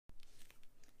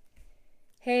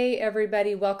Hey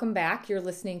everybody, welcome back. You're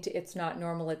listening to It's Not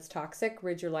Normal, It's Toxic,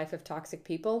 Rid Your Life of Toxic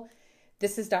People.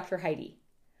 This is Dr. Heidi.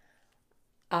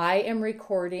 I am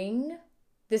recording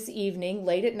this evening,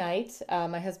 late at night.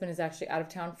 My husband is actually out of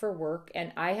town for work,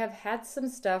 and I have had some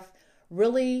stuff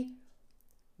really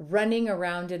running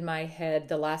around in my head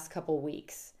the last couple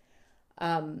weeks.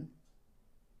 Trying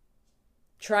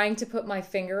to put my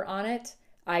finger on it,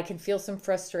 I can feel some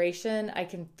frustration. I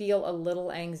can feel a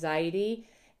little anxiety.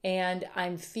 And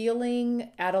I'm feeling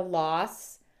at a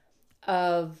loss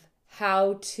of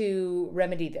how to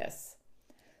remedy this.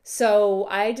 So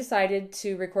I decided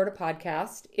to record a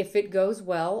podcast. If it goes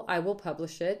well, I will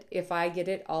publish it. If I get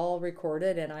it all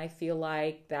recorded and I feel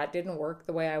like that didn't work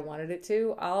the way I wanted it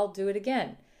to, I'll do it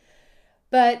again.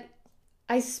 But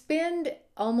I spend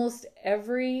almost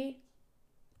every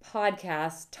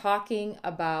podcast talking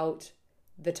about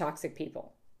the toxic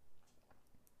people.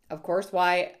 Of course,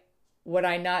 why would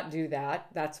I not do that?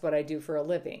 That's what I do for a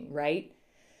living, right?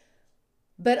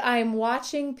 But I'm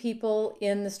watching people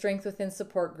in the Strength Within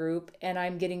support group, and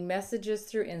I'm getting messages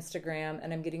through Instagram,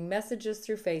 and I'm getting messages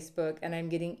through Facebook, and I'm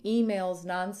getting emails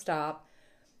nonstop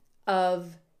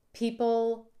of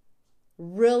people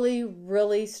really,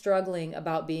 really struggling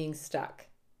about being stuck.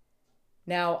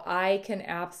 Now, I can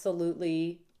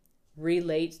absolutely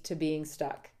relate to being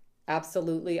stuck.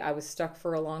 Absolutely. I was stuck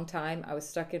for a long time. I was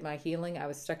stuck in my healing. I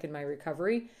was stuck in my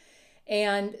recovery.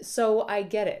 And so I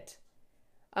get it.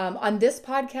 On this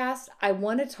podcast, I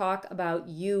want to talk about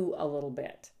you a little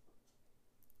bit.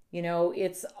 You know,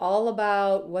 it's all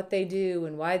about what they do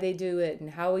and why they do it and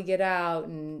how we get out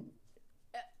and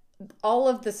all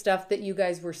of the stuff that you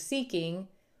guys were seeking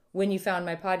when you found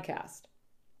my podcast.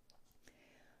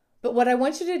 But what I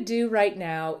want you to do right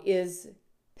now is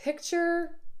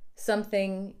picture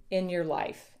something in your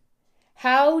life.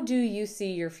 How do you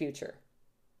see your future?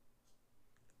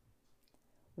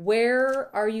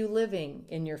 Where are you living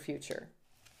in your future?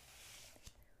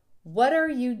 What are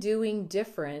you doing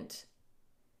different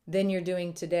than you're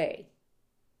doing today?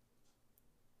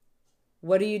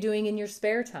 What are you doing in your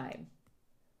spare time?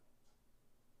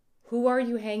 Who are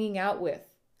you hanging out with?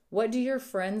 What do your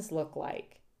friends look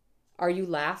like? Are you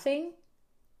laughing?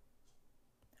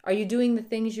 Are you doing the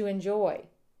things you enjoy?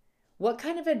 What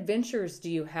kind of adventures do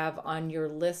you have on your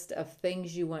list of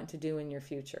things you want to do in your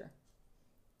future?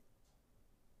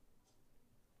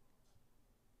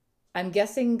 I'm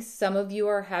guessing some of you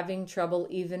are having trouble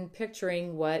even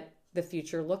picturing what the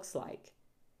future looks like,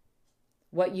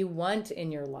 what you want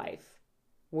in your life,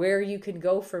 where you can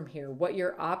go from here, what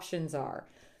your options are.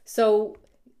 So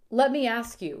let me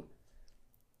ask you,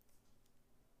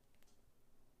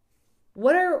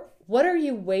 what are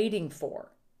you waiting for?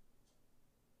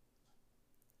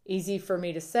 Easy for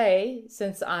me to say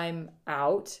since I'm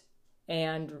out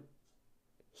and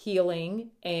healing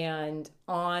and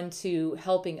on to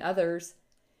helping others.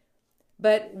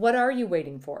 But what are you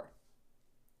waiting for?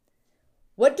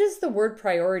 What does the word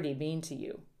priority mean to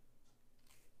you?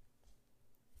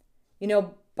 You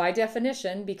know, by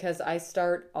definition, because I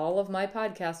start all of my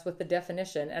podcasts with the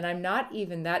definition, and I'm not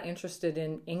even that interested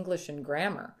in English and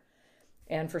grammar.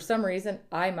 And for some reason,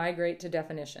 I migrate to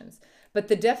definitions. But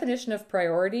the definition of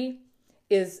priority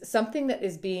is something that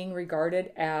is being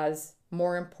regarded as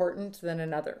more important than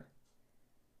another,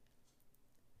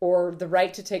 or the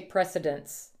right to take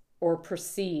precedence or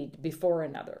proceed before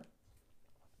another.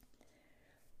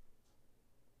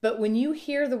 But when you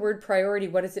hear the word priority,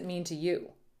 what does it mean to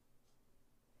you?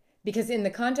 Because in the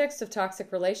context of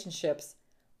toxic relationships,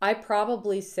 I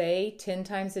probably say 10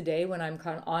 times a day when I'm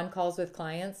on calls with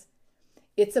clients,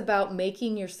 it's about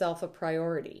making yourself a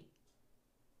priority.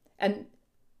 And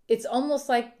it's almost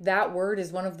like that word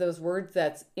is one of those words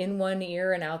that's in one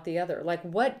ear and out the other. Like,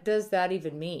 what does that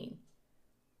even mean?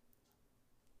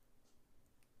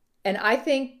 And I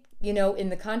think, you know, in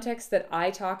the context that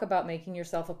I talk about making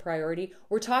yourself a priority,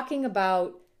 we're talking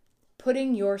about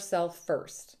putting yourself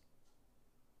first.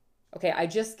 Okay, I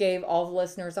just gave all the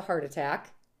listeners a heart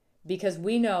attack because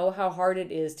we know how hard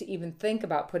it is to even think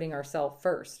about putting ourselves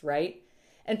first, right?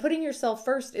 And putting yourself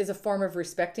first is a form of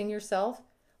respecting yourself,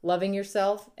 loving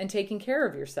yourself, and taking care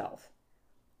of yourself.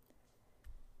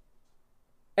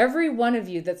 Every one of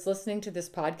you that's listening to this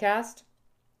podcast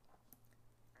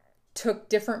took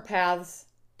different paths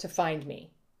to find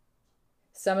me.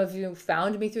 Some of you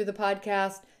found me through the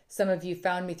podcast. Some of you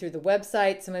found me through the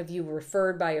website. Some of you were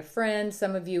referred by a friend.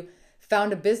 Some of you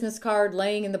found a business card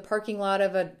laying in the parking lot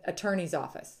of an attorney's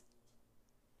office.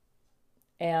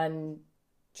 And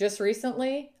just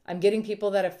recently, I'm getting people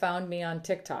that have found me on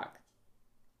TikTok.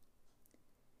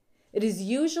 It is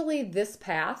usually this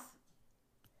path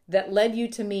that led you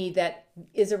to me that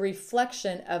is a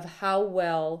reflection of how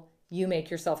well you make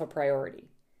yourself a priority.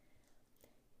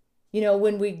 You know,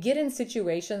 when we get in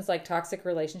situations like toxic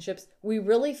relationships, we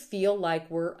really feel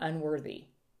like we're unworthy.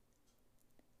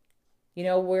 You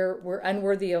know, we're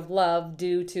unworthy of love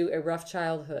due to a rough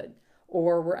childhood,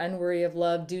 or we're unworthy of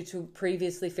love due to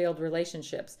previously failed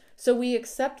relationships. So we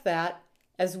accept that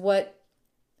as what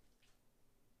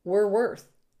we're worth.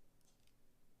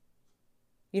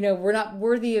 You know, we're not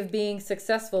worthy of being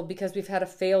successful because we've had a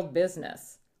failed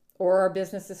business, or our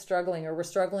business is struggling, or we're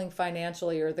struggling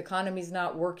financially, or the economy's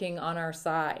not working on our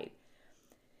side.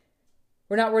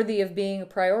 We're not worthy of being a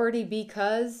priority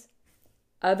because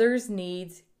others'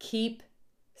 needs keep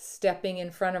stepping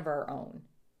in front of our own.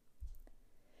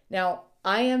 Now,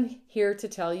 I am here to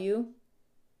tell you,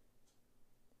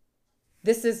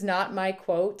 this is not my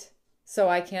quote, so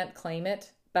I can't claim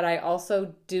it, but I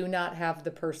also do not have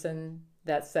the person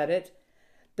that said it,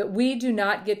 that we do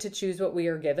not get to choose what we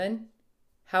are given.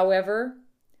 However,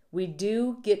 we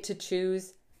do get to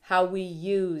choose how we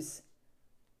use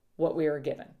what we are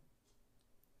given.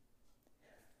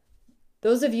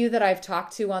 Those of you that I've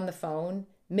talked to on the phone,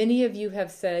 many of you have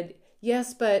said,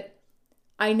 yes, but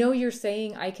I know you're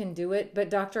saying I can do it, but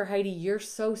Dr. Heidi, you're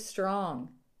so strong.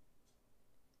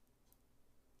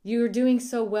 You're doing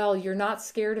so well. You're not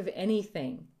scared of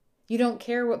anything. You don't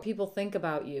care what people think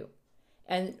about you.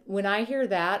 And when I hear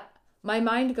that, my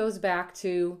mind goes back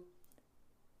to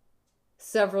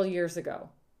several years ago.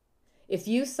 If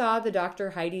you saw the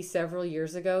Dr. Heidi several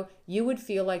years ago, you would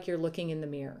feel like you're looking in the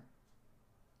mirror.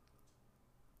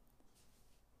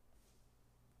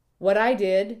 What I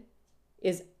did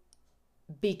is,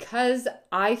 because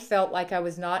I felt like I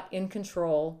was not in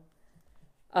control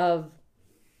of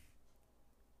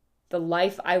the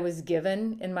life I was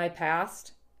given in my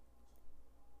past,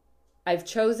 I've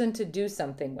chosen to do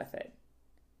something with it.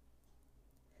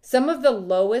 Some of the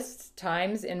lowest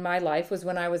times in my life was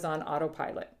when I was on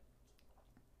autopilot.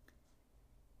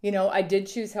 You know, I did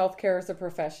choose healthcare as a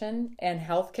profession, and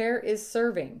healthcare is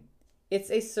serving.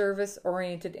 It's a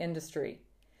service-oriented industry.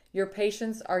 Your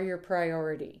patients are your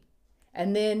priority.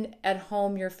 And then at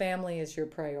home, your family is your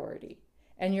priority.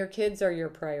 And your kids are your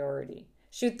priority.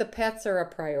 Shoot, the pets are a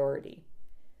priority.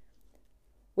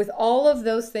 With all of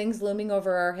those things looming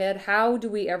over our head, how do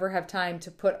we ever have time to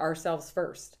put ourselves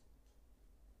first?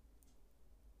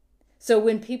 So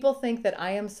when people think that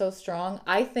I am so strong,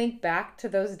 I think back to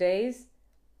those days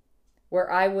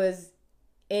where I was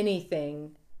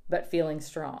anything but feeling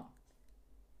strong.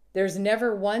 There's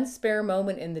never one spare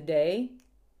moment in the day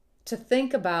to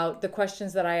think about the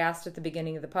questions that I asked at the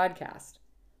beginning of the podcast.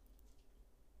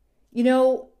 You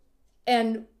know,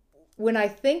 and when I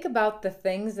think about the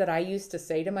things that I used to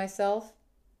say to myself,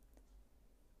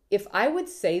 if I would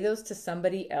say those to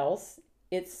somebody else,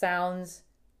 it sounds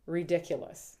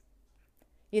ridiculous.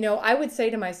 You know, I would say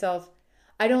to myself,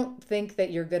 I don't think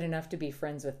that you're good enough to be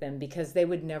friends with them because they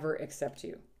would never accept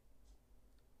you.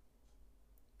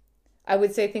 I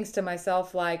would say things to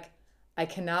myself like, I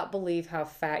cannot believe how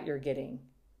fat you're getting.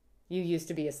 You used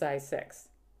to be a size 6.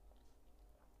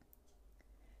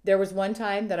 There was one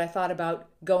time that I thought about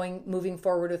moving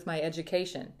forward with my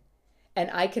education, and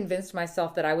I convinced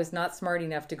myself that I was not smart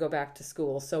enough to go back to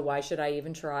school, so why should I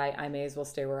even try? I may as well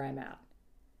stay where I'm at.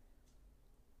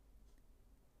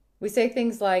 We say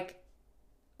things like,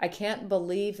 I can't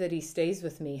believe that he stays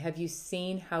with me. Have you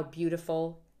seen how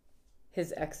beautiful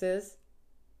his ex is?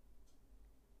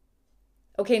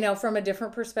 Okay, now from a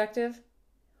different perspective,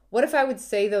 what if I would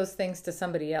say those things to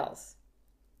somebody else?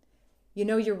 You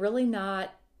know, you're really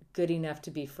not good enough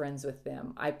to be friends with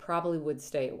them. I probably would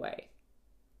stay away.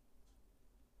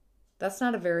 That's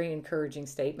not a very encouraging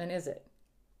statement, is it?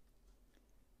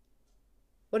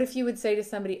 What if you would say to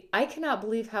somebody, I cannot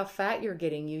believe how fat you're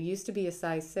getting. You used to be a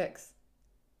size 6.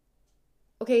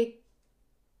 Okay,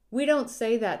 we don't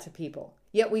say that to people,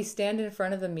 yet we stand in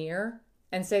front of the mirror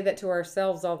and say that to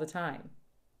ourselves all the time.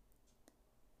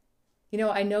 You know,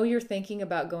 I know you're thinking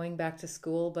about going back to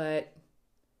school, but,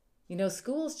 you know,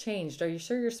 school's changed. Are you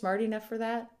sure you're smart enough for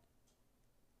that?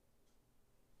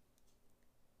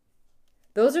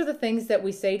 Those are the things that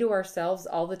we say to ourselves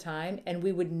all the time, and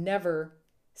we would never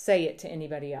say it to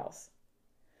anybody else.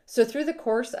 So through the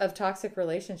course of toxic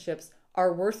relationships,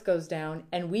 our worth goes down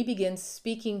and we begin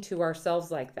speaking to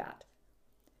ourselves like that.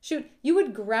 Shoot, you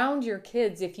would ground your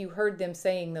kids if you heard them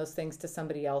saying those things to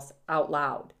somebody else out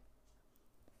loud.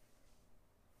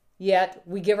 Yet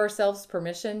we give ourselves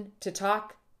permission to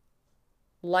talk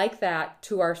like that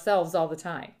to ourselves all the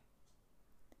time.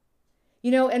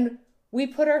 You know, and we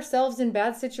put ourselves in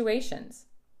bad situations.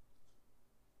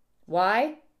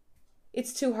 Why?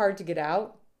 It's too hard to get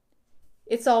out.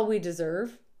 It's all we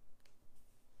deserve.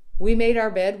 We made our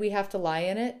bed, we have to lie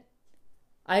in it.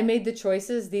 I made the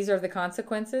choices, these are the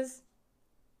consequences.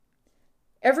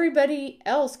 Everybody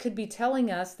else could be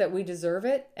telling us that we deserve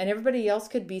it, and everybody else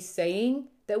could be saying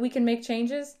that we can make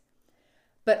changes,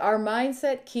 but our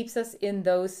mindset keeps us in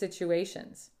those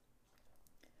situations.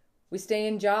 We stay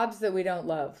in jobs that we don't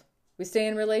love. We stay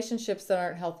in relationships that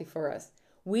aren't healthy for us.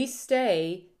 We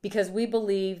stay because we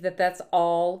believe that that's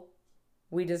all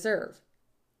we deserve.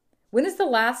 When is the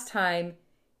last time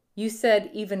you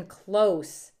said even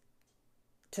close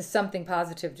to something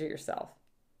positive to yourself?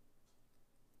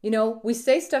 You know, we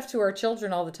say stuff to our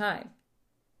children all the time.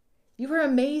 You are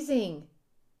amazing.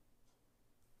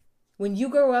 When you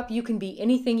grow up, you can be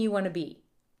anything you want to be.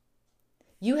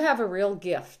 You have a real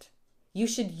gift. You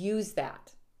should use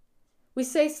that. We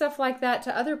say stuff like that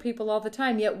to other people all the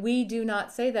time, yet we do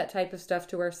not say that type of stuff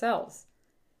to ourselves.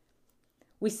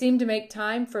 We seem to make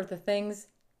time for the things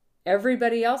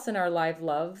everybody else in our life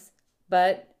loves,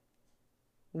 but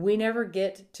we never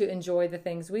get to enjoy the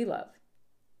things we love.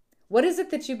 What is it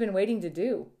that you've been waiting to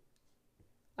do?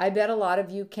 I bet a lot of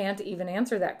you can't even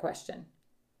answer that question.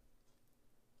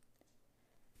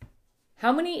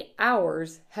 How many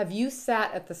hours have you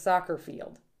sat at the soccer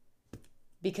field?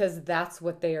 Because that's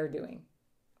what they are doing.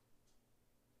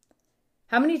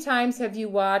 How many times have you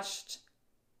watched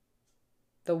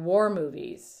the war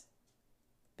movies?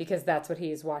 Because that's what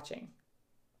he is watching.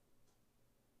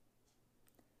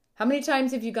 How many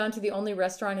times have you gone to the only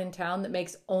restaurant in town that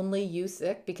makes only you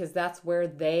sick because that's where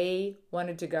they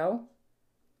wanted to go?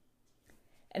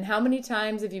 And how many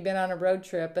times have you been on a road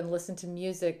trip and listened to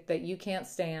music that you can't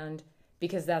stand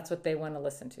because that's what they want to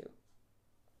listen to?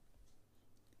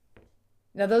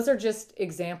 Now, those are just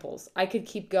examples. I could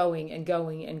keep going and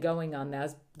going and going on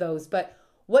those, but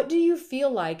what do you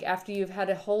feel like after you've had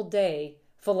a whole day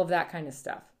full of that kind of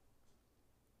stuff?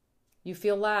 You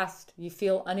feel last. You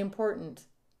feel unimportant.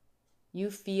 You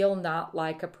feel not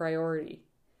like a priority.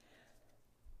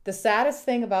 The saddest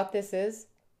thing about this is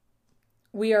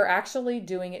we are actually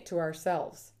doing it to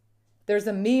ourselves. There's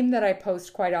a meme that I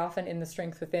post quite often in the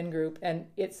Strength Within group, and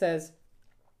it says,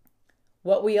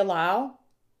 "What we allow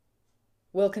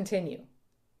will continue."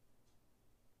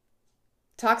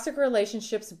 Toxic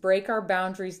relationships break our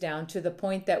boundaries down to the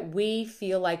point that we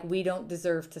feel like we don't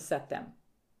deserve to set them.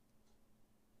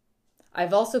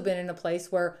 I've also been in a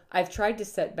place where I've tried to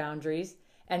set boundaries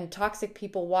and toxic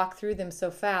people walk through them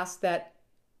so fast that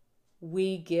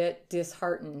we get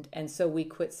disheartened and so we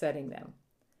quit setting them.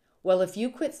 Well, if you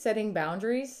quit setting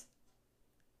boundaries,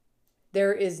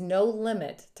 there is no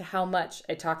limit to how much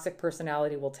a toxic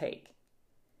personality will take.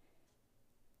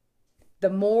 The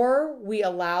more we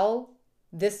allow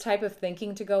this type of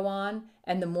thinking to go on,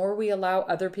 and the more we allow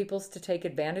other people to take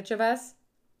advantage of us,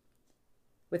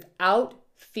 without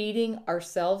feeding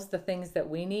ourselves the things that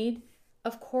we need,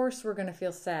 of course we're going to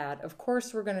feel sad. Of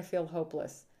course we're going to feel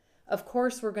hopeless. Of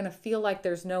course we're going to feel like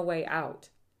there's no way out.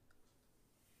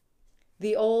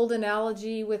 The old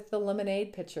analogy with the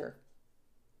lemonade pitcher.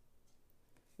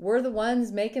 We're the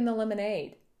ones making the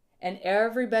lemonade, and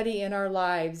everybody in our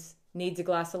lives needs a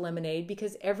glass of lemonade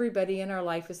because everybody in our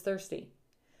life is thirsty.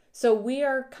 So we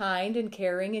are kind and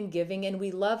caring and giving, and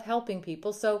we love helping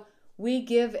people, so we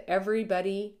give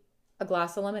everybody a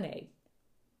glass of lemonade.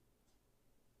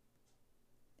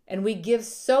 And we give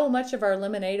so much of our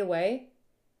lemonade away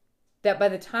that by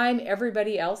the time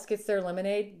everybody else gets their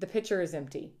lemonade, the pitcher is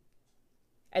empty.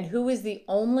 And who is the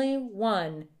only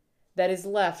one that is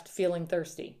left feeling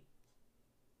thirsty?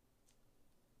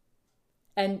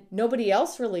 And nobody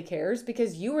else really cares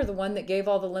because you were the one that gave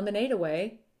all the lemonade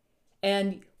away.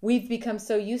 And we've become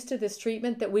so used to this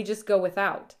treatment that we just go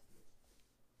without.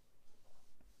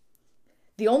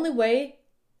 The only way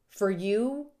for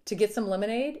you to get some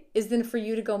lemonade is then for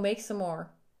you to go make some more,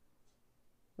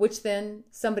 which then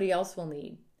somebody else will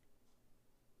need.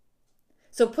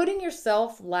 So putting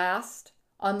yourself last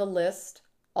on the list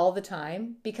all the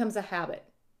time becomes a habit.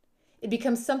 It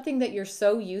becomes something that you're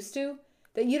so used to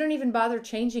that you don't even bother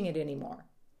changing it anymore.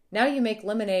 Now you make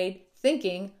lemonade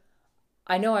thinking,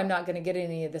 I know I'm not going to get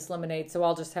any of this lemonade, so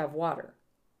I'll just have water.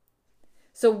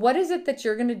 So what is it that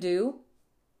you're going to do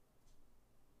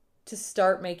to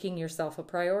start making yourself a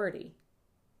priority?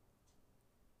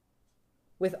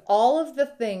 With all of the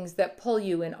things that pull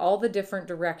you in all the different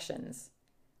directions,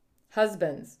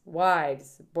 husbands,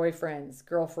 wives, boyfriends,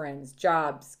 girlfriends,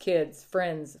 jobs, kids,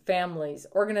 friends, families,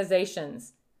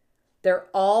 organizations, they're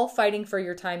all fighting for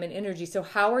your time and energy. So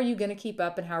how are you going to keep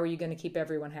up and how are you going to keep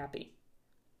everyone happy?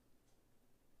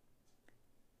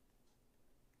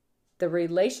 The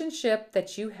relationship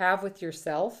that you have with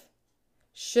yourself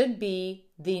should be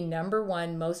the number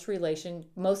one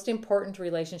most important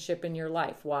relationship in your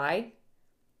life. Why?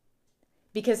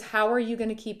 Because how are you going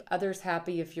to keep others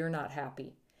happy if you're not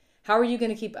happy? How are you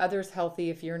going to keep others healthy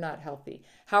if you're not healthy?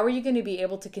 How are you going to be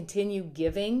able to continue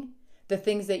giving the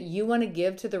things that you want to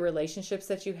give to the relationships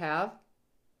that you have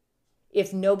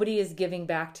if nobody is giving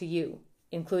back to you,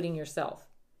 including yourself?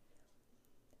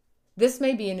 This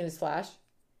may be a newsflash.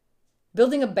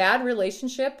 Building a bad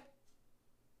relationship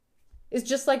is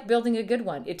just like building a good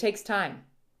one. It takes time.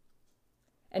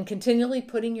 And continually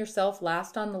putting yourself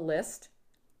last on the list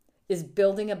is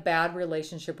building a bad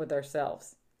relationship with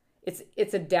ourselves.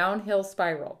 It's a downhill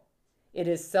spiral. It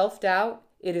is self-doubt.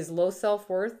 It is low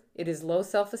self-worth. It is low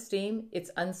self-esteem. It's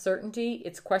uncertainty.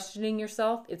 It's questioning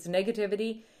yourself. It's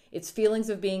negativity. It's feelings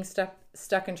of being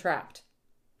stuck and trapped.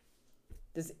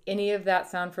 Does any of that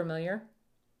sound familiar?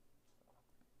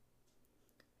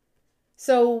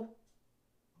 So,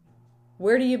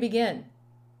 where do you begin?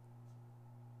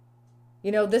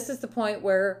 You know, this is the point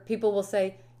where people will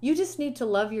say, you just need to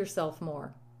love yourself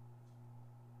more.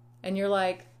 And you're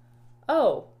like,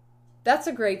 oh, that's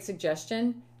a great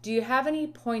suggestion. Do you have any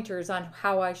pointers on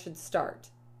how I should start?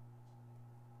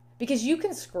 Because you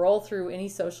can scroll through any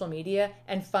social media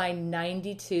and find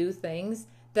 92 things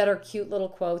that are cute little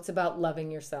quotes about loving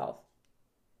yourself.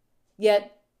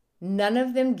 Yet, none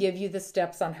of them give you the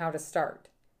steps on how to start.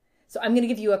 So I'm going to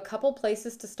give you a couple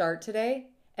places to start today,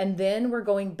 and then we're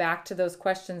going back to those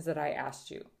questions that I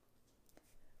asked you.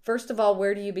 First of all,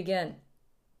 where do you begin?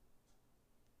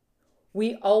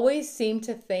 We always seem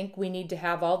to think we need to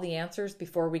have all the answers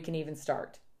before we can even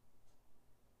start.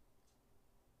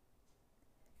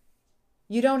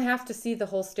 You don't have to see the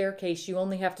whole staircase. You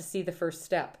only have to see the first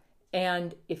step.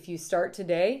 And if you start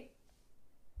today,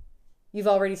 you've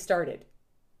already started.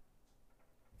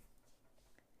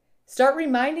 Start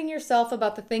reminding yourself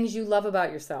about the things you love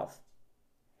about yourself.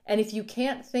 And if you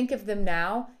can't think of them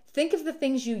now, think of the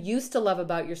things you used to love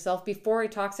about yourself before a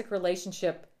toxic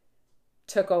relationship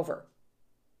took over.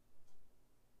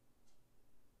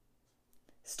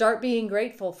 Start being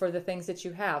grateful for the things that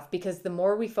you have, because the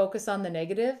more we focus on the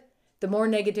negative, the more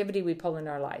negativity we pull in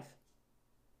our life.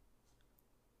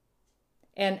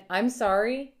 And I'm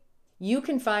sorry, you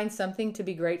can find something to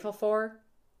be grateful for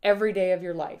every day of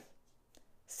your life.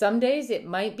 Some days it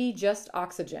might be just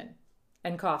oxygen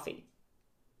and coffee.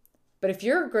 But if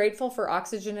you're grateful for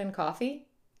oxygen and coffee,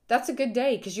 that's a good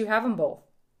day because you have them both.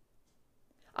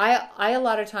 I a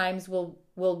lot of times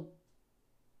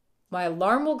my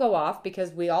alarm will go off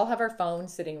because we all have our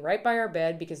phones sitting right by our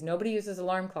bed because nobody uses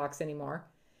alarm clocks anymore.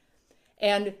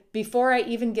 And before I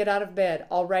even get out of bed,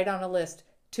 I'll write on a list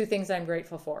 2 things I'm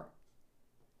grateful for.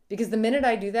 Because the minute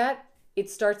I do that, it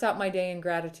starts out my day in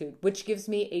gratitude, which gives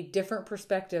me a different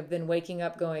perspective than waking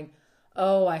up going,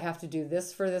 oh, I have to do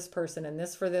this for this person and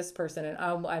this for this person, and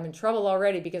I'm in trouble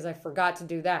already because I forgot to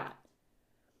do that.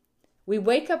 We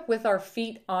wake up with our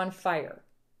feet on fire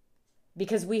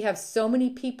because we have so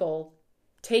many people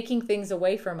taking things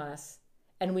away from us,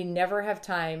 and we never have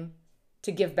time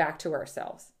to give back to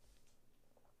ourselves.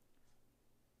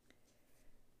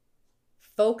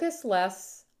 Focus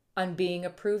less on being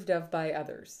approved of by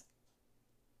others.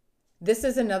 This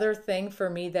is another thing for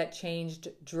me that changed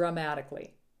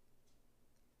dramatically.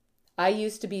 I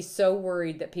used to be so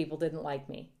worried that people didn't like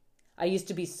me. I used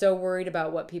to be so worried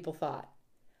about what people thought.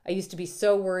 I used to be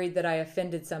so worried that I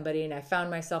offended somebody, and I found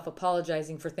myself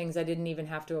apologizing for things I didn't even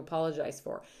have to apologize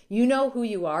for. You know who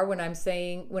you are when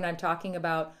I'm talking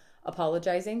about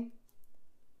apologizing.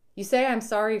 You say, I'm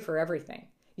sorry for everything.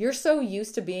 You're so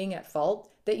used to being at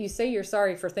fault that you say you're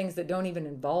sorry for things that don't even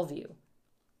involve you.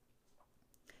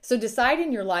 So decide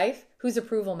in your life whose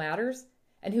approval matters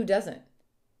and who doesn't.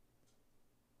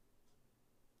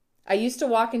 I used to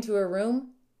walk into a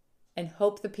room and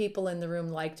hope the people in the room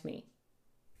liked me.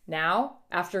 Now,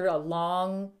 after a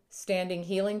long-standing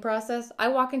healing process, I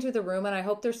walk into the room and I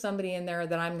hope there's somebody in there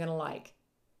that I'm going to like.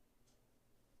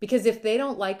 Because if they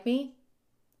don't like me,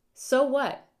 so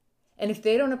what? And if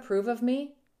they don't approve of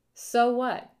me, so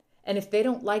what? And if they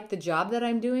don't like the job that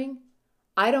I'm doing,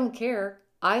 I don't care.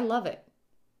 I love it.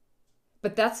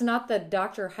 But that's not the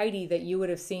Dr. Heidi that you would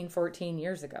have seen 14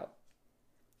 years ago.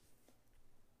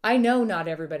 I know not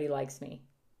everybody likes me.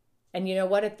 And you know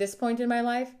what? At this point in my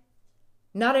life,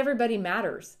 not everybody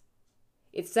matters.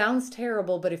 It sounds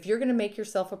terrible, but if you're going to make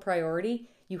yourself a priority,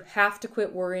 you have to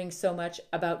quit worrying so much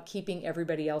about keeping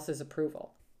everybody else's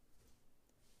approval.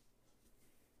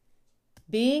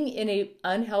 Being in an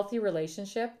unhealthy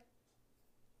relationship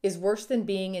is worse than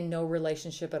being in no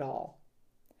relationship at all.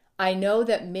 I know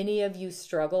that many of you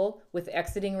struggle with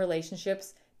exiting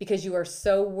relationships because you are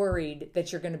so worried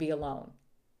that you're going to be alone.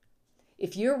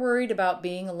 If you're worried about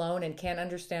being alone and can't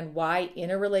understand why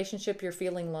in a relationship you're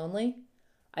feeling lonely,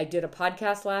 I did a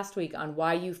podcast last week on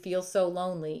why you feel so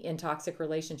lonely in toxic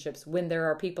relationships when there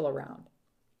are people around.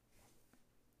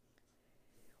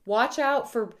 Watch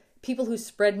out for people who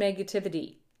spread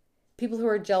negativity, people who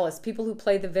are jealous, people who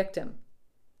play the victim,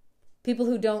 people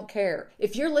who don't care.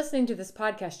 If you're listening to this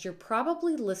podcast, you're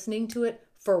probably listening to it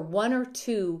for one or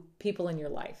two people in your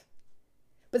life.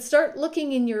 But start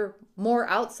looking in your more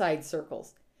outside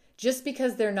circles. Just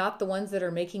because they're not the ones that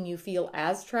are making you feel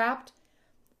as trapped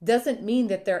doesn't mean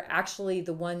that they're actually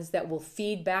the ones that will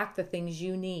feed back the things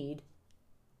you need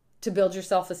to build your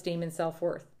self-esteem and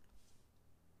self-worth.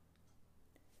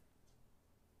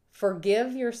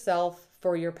 Forgive yourself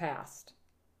for your past.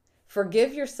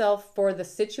 Forgive yourself for the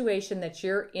situation that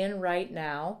you're in right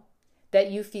now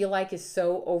that you feel like is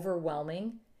so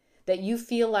overwhelming, that you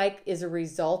feel like is a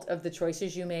result of the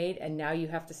choices you made and now you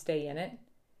have to stay in it.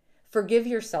 Forgive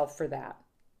yourself for that.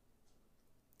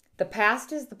 The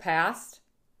past is the past,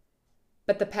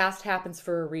 but the past happens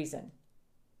for a reason.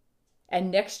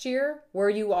 And next year, where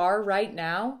you are right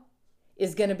now,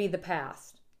 is going to be the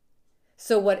past.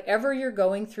 So whatever you're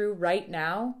going through right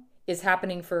now is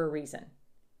happening for a reason.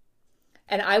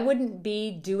 And I wouldn't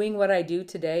be doing what I do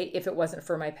today if it wasn't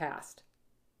for my past.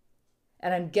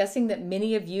 And I'm guessing that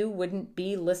many of you wouldn't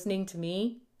be listening to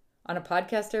me on a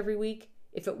podcast every week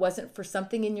if it wasn't for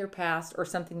something in your past or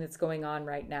something that's going on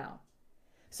right now.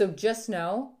 So just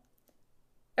know,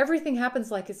 everything happens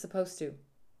like it's supposed to.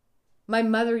 My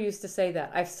mother used to say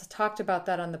that. I've talked about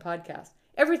that on the podcast.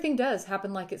 Everything does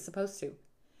happen like it's supposed to.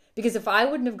 Because if I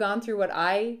wouldn't have gone through what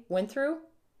I went through,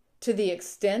 to the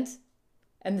extent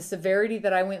and the severity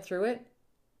that I went through it,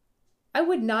 I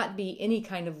would not be any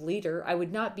kind of leader. I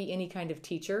would not be any kind of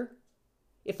teacher.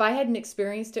 If I hadn't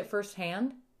experienced it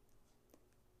firsthand,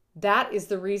 that is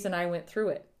the reason I went through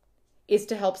it, is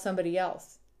to help somebody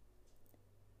else.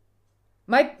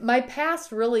 My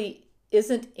past really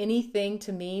isn't anything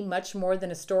to me much more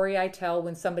than a story I tell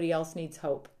when somebody else needs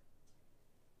hope.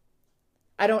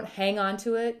 I don't hang on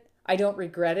to it. I don't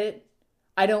regret it.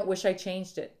 I don't wish I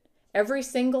changed it. Every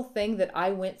single thing that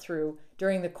I went through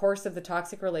during the course of the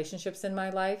toxic relationships in my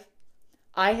life,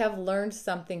 I have learned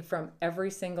something from every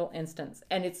single instance.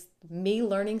 And it's me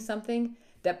learning something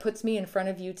that puts me in front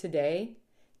of you today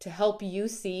to help you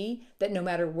see that no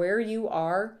matter where you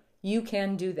are, you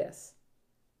can do this.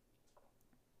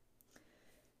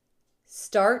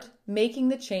 Start making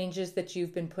the changes that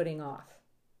you've been putting off.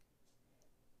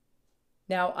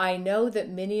 Now, I know that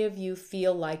many of you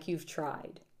feel like you've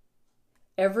tried.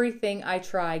 Everything I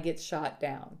try gets shot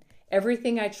down. Every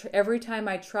time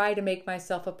I try to make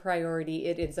myself a priority,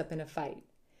 it ends up in a fight.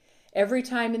 Every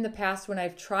time in the past when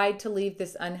I've tried to leave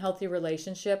this unhealthy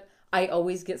relationship, I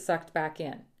always get sucked back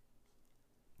in.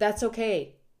 That's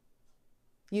okay.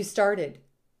 You started,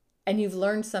 and you've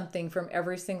learned something from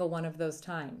every single one of those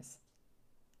times.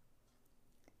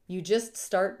 You just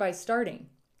start by starting.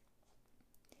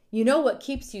 You know what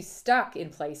keeps you stuck in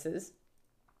places?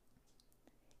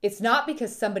 It's not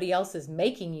because somebody else is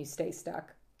making you stay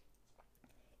stuck.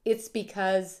 It's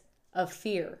because of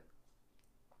fear.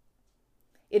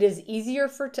 It is easier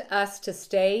for us to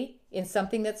stay in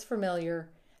something that's familiar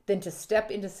than to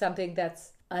step into something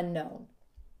that's unknown.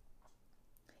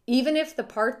 Even if the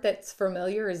part that's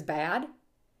familiar is bad,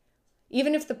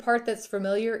 even if the part that's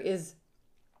familiar is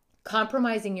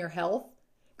compromising your health,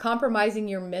 compromising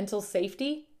your mental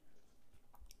safety,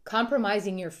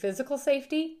 compromising your physical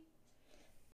safety,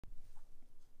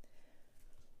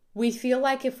 we feel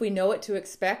like if we know what to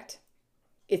expect,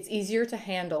 it's easier to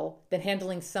handle than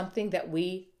handling something that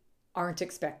we aren't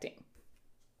expecting.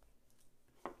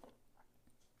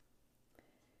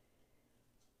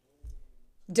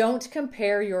 Don't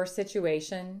compare your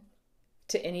situation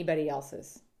to anybody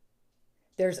else's.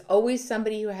 There's always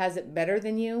somebody who has it better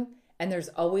than you, and there's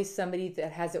always somebody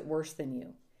that has it worse than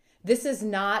you. This is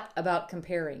not about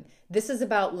comparing. This is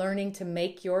about learning to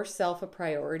make yourself a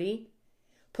priority,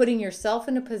 putting yourself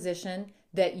in a position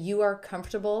that you are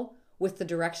comfortable with the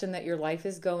direction that your life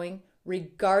is going,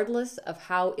 regardless of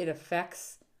how it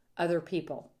affects other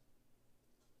people.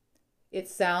 It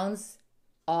sounds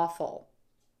awful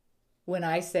when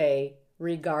I say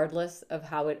regardless of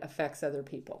how it affects other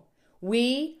people.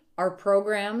 We are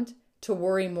programmed to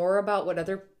worry more about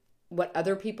what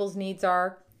other people's needs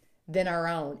are than our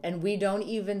own, and we don't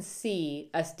even see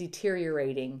us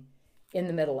deteriorating in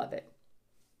the middle of it.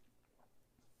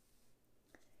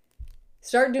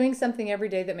 Start doing something every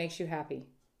day that makes you happy.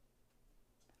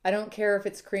 I don't care if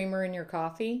it's creamer in your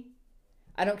coffee.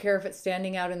 I don't care if it's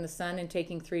standing out in the sun and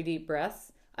taking 3 deep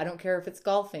breaths. I don't care if it's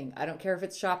golfing. I don't care if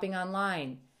it's shopping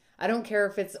online. I don't care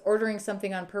if it's ordering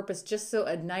something on purpose just so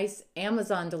a nice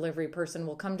Amazon delivery person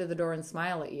will come to the door and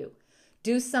smile at you.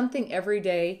 Do something every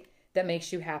day that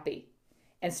makes you happy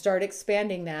and start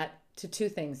expanding that to 2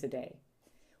 things a day.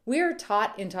 We are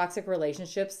taught in toxic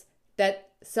relationships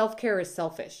that self-care is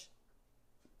selfish.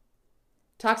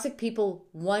 Toxic people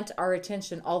want our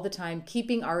attention all the time,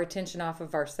 keeping our attention off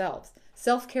of ourselves.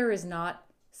 Self-care is not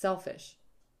selfish.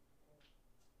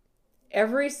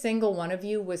 Every single one of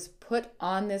you was put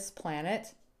on this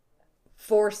planet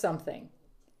for something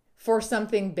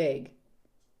big.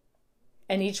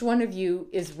 And each one of you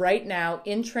is right now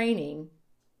in training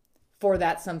for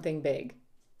that something big.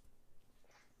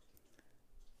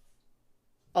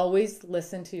 Always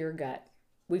listen to your gut.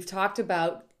 We've talked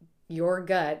about your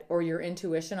gut or your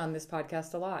intuition on this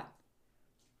podcast a lot.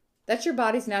 That's your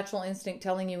body's natural instinct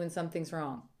telling you when something's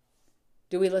wrong.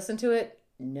 Do we listen to it?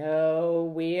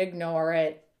 No, we ignore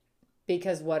it.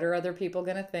 Because what are other people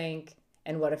going to think?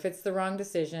 And what if it's the wrong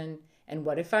decision? And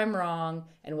what if I'm wrong?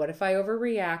 And what if I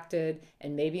overreacted?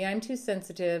 And maybe I'm too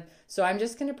sensitive. So I'm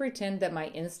just going to pretend that my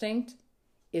instinct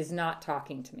is not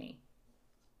talking to me.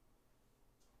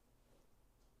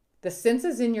 The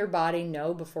senses in your body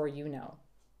know before you know.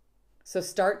 So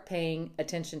start paying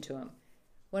attention to them.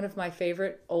 One of my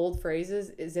favorite old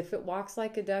phrases is, if it walks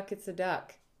like a duck, it's a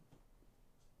duck.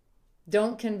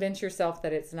 Don't convince yourself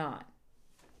that it's not.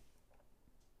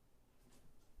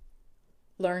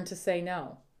 Learn to say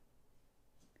no.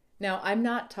 Now, I'm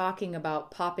not talking about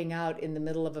popping out in the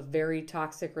middle of a very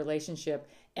toxic relationship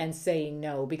and saying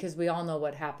no, because we all know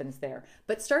what happens there.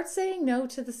 But start saying no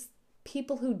to the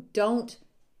people who don't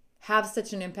have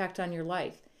such an impact on your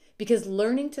life, because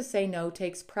learning to say no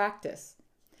takes practice.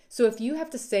 So if you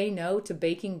have to say no to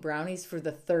baking brownies for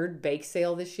the 3rd bake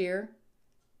sale this year,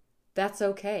 that's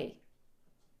okay.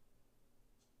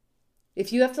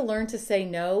 If you have to learn to say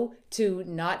no to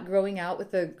not growing out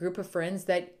with a group of friends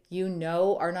that you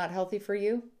know are not healthy for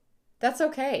you, that's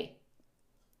okay.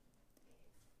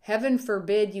 Heaven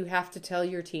forbid you have to tell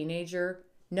your teenager,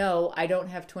 no, I don't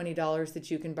have $20 that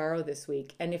you can borrow this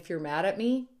week. And if you're mad at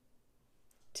me,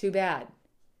 too bad.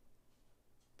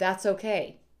 That's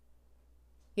okay.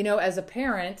 You know, as a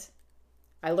parent,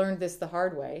 I learned this the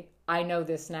hard way. I know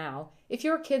this now. If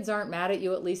your kids aren't mad at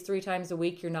you at least 3 times a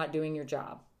week, you're not doing your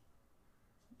job.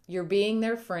 You're being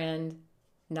their friend,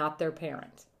 not their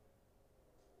parent.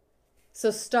 So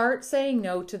start saying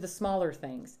no to the smaller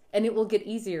things, and it will get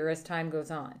easier as time goes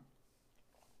on.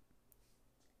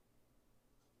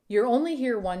 You're only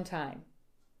here one time.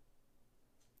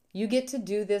 You get to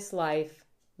do this life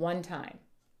one time.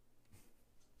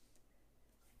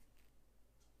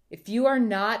 If you are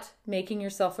not making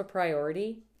yourself a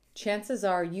priority, chances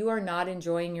are you are not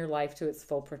enjoying your life to its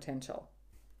full potential.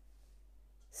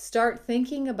 Start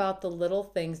thinking about the little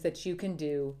things that you can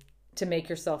do to make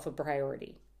yourself a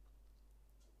priority.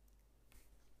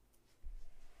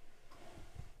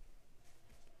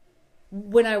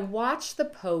 When I watch the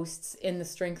posts in the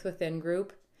Strength Within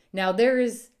group, now there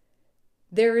is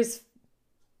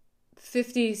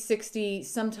 50, 60,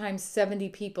 sometimes 70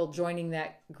 people joining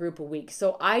that group a week.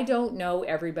 So I don't know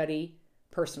everybody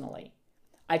personally.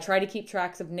 I try to keep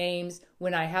tracks of names.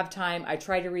 When I have time, I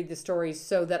try to read the stories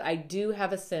so that I do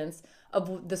have a sense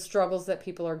of the struggles that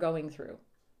people are going through.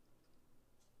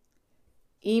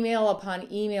 Email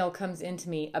upon email comes into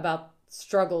me about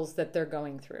struggles that they're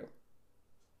going through.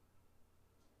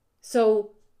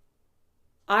 So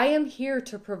I am here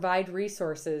to provide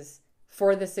resources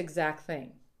for this exact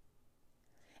thing.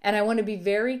 And I want to be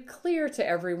very clear to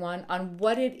everyone on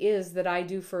what it is that I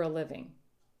do for a living.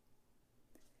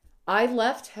 I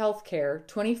left healthcare,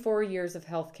 24 years of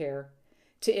healthcare,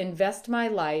 to invest my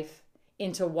life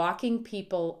into walking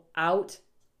people out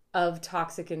of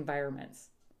toxic environments,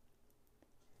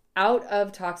 out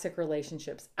of toxic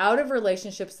relationships, out of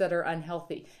relationships that are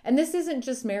unhealthy. And this isn't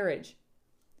just marriage.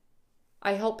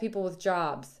 I help people with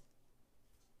jobs,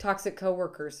 toxic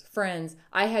coworkers, friends.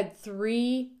 I had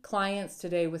 3 clients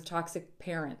today with toxic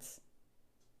parents.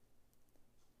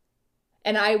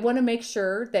 And I want to make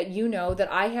sure that you know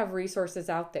that I have resources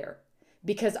out there,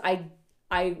 because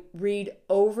I read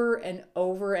over and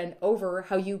over and over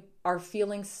how you are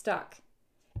feeling stuck.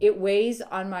 It weighs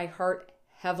on my heart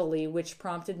heavily, which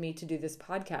prompted me to do this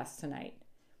podcast tonight.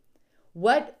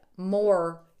 What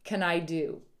more can I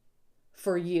do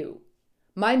for you?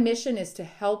 My mission is to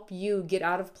help you get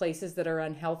out of places that are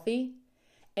unhealthy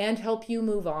and help you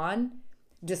move on,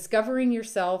 discovering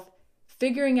yourself,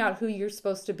 figuring out who you're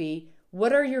supposed to be.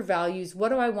 What are your values? What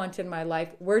do I want in my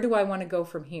life? Where do I want to go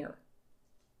from here?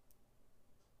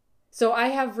 So I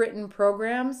have written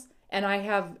programs and I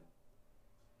have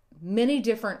many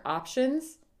different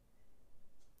options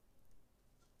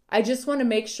I just want to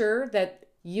make sure that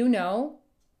you know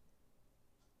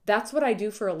that's what I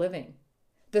do for a living.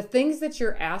 The things that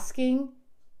you're asking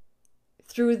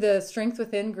through the Strength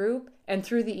Within group and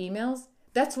through the emails,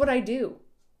 that's what I do.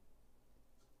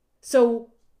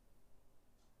 So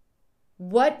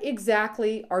what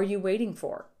exactly are you waiting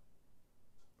for?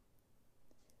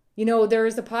 You know, there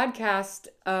is a podcast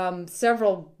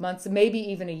several months, maybe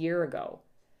even a year ago,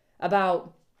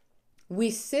 about we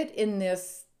sit in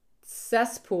this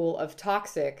cesspool of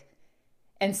toxic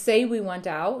and say we want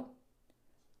out,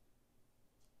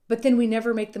 but then we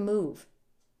never make the move.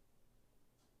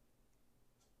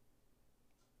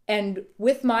 And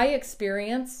with my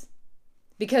experience,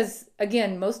 because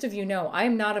again, most of you know, I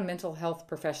am not a mental health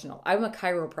professional. I'm a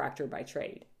chiropractor by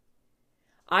trade.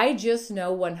 I just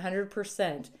know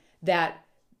 100% that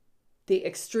the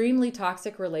extremely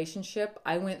toxic relationship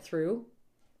I went through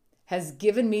has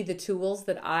given me the tools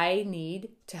that I need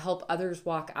to help others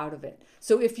walk out of it.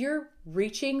 So if you're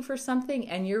reaching for something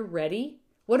and you're ready,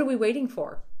 what are we waiting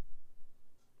for?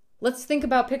 Let's think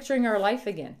about picturing our life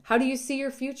again. How do you see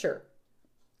your future?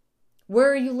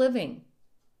 Where are you living?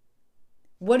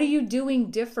 What are you doing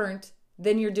different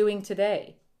than you're doing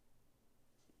today?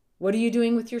 What are you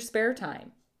doing with your spare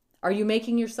time? Are you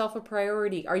making yourself a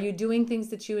priority? Are you doing things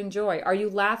that you enjoy? Are you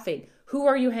laughing? Who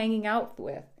are you hanging out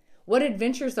with? What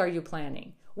adventures are you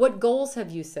planning? What goals have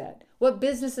you set? What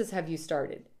businesses have you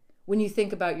started when you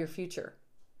think about your future?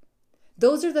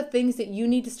 Those are the things that you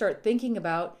need to start thinking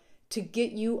about to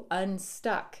get you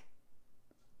unstuck.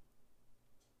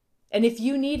 And if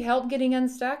you need help getting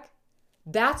unstuck,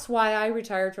 that's why I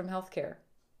retired from healthcare.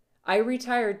 I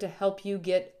retired to help you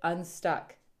get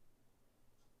unstuck.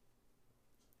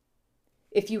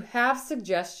 If you have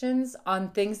suggestions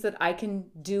on things that I can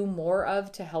do more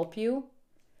of to help you,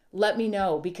 let me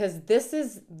know, because this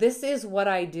is what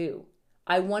I do.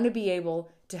 I want to be able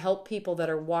to help people that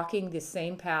are walking the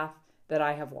same path that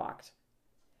I have walked.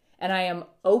 And I am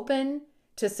open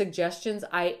to suggestions.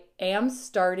 I am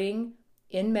starting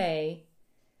in May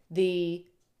the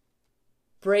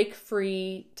Break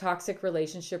Free Toxic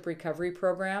Relationship Recovery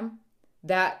Program.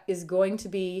 That is going to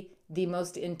be the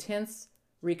most intense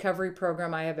recovery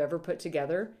program I have ever put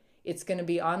together. It's going to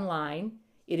be online.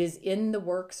 It is in the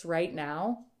works right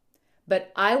now.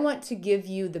 But I want to give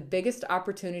you the biggest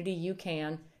opportunity you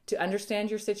can to understand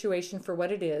your situation for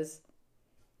what it is,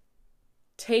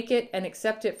 take it and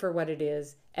accept it for what it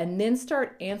is, and then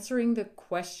start answering the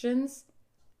questions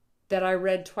that I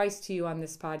read twice to you on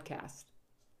this podcast.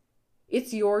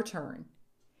 It's your turn.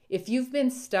 If you've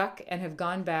been stuck and have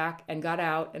gone back and got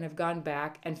out and have gone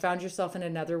back and found yourself in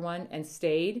another one and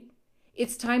stayed,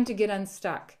 it's time to get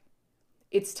unstuck.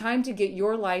 It's time to get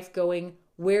your life going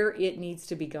where it needs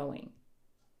to be going.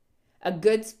 A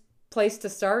good place to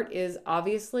start is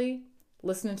obviously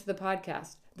listening to the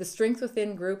podcast. The Strength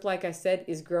Within group, like I said,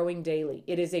 is growing daily.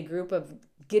 It is a group of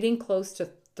getting close to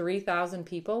 3,000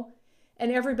 people,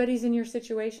 and everybody's in your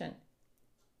situation.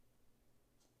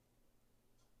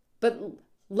 But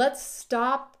let's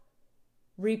stop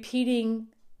repeating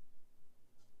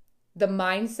the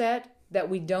mindset that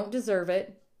we don't deserve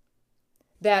it,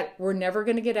 that we're never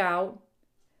going to get out,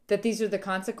 that these are the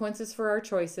consequences for our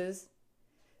choices.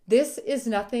 This is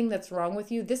nothing that's wrong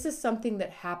with you. This is something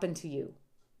that happened to you.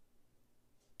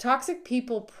 Toxic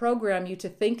people program you to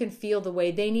think and feel the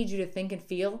way they need you to think and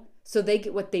feel so they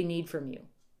get what they need from you.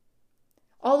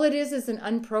 All it is an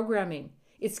unprogramming.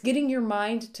 It's getting your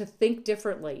mind to think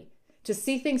differently, to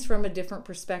see things from a different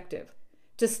perspective,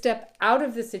 to step out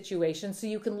of the situation so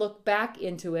you can look back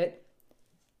into it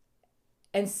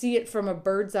and see it from a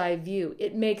bird's eye view.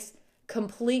 It makes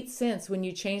complete sense when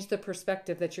you change the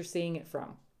perspective that you're seeing it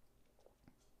from.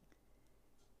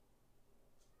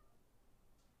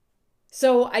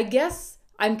 So I guess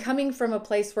I'm coming from a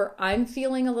place where I'm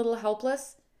feeling a little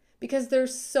helpless because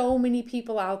there's so many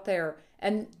people out there,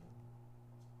 and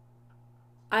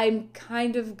I'm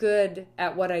kind of good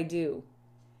at what I do,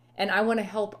 and I want to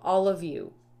help all of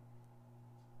you.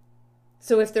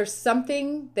 So if there's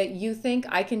something that you think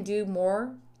I can do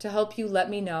more to help you, let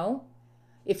me know.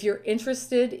 If you're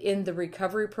interested in the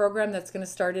recovery program that's going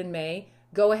to start in May,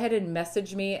 go ahead and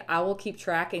message me. I will keep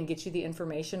track and get you the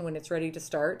information when it's ready to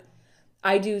start.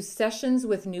 I do sessions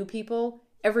with new people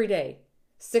every day,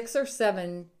 6 or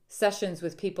 7 sessions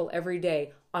with people every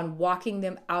day on walking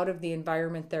them out of the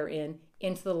environment they're in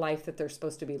into the life that they're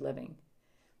supposed to be living.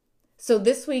 So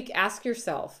this week, ask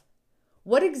yourself,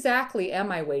 what exactly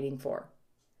am I waiting for?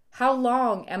 How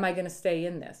long am I going to stay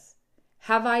in this?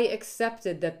 Have I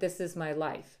accepted that this is my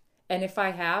life? And if I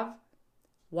have,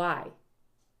 why?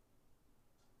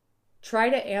 Try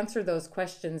to answer those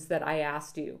questions that I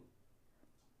asked you.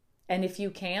 And if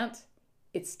you can't,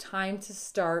 it's time to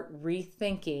start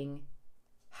rethinking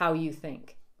how you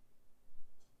think.